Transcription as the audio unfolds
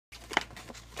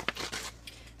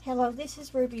Hello, this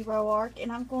is Ruby Roark,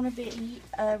 and I'm going to be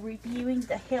reviewing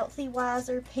the Healthy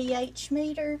Wiser pH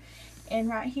meter. And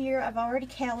right here, I've already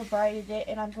calibrated it,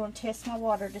 and I'm going to test my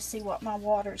water to see what my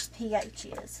water's pH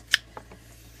is.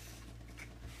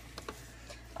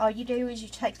 All you do is you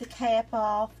take the cap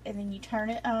off, and then you turn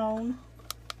it on.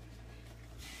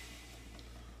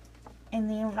 And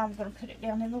then I'm going to put it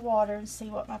down in the water and see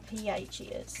what my pH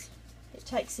is. It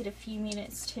takes it a few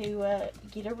minutes to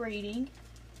get a reading.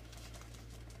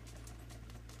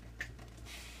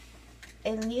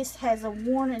 And this has a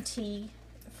warranty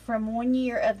from 1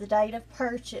 year of the date of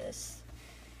purchase.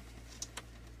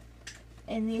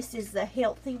 And this is the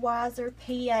Healthy Wiser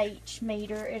pH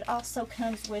meter. It also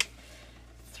comes with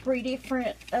 3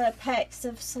 different packs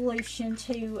of solution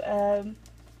to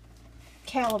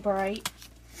calibrate.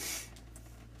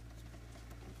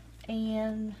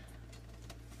 And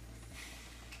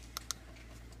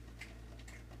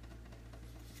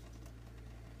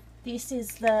this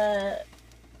is the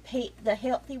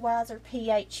Healthy Wiser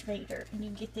pH meter, and you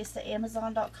can get this at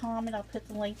Amazon.com, and I'll put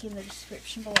the link in the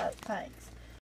description below. Thanks.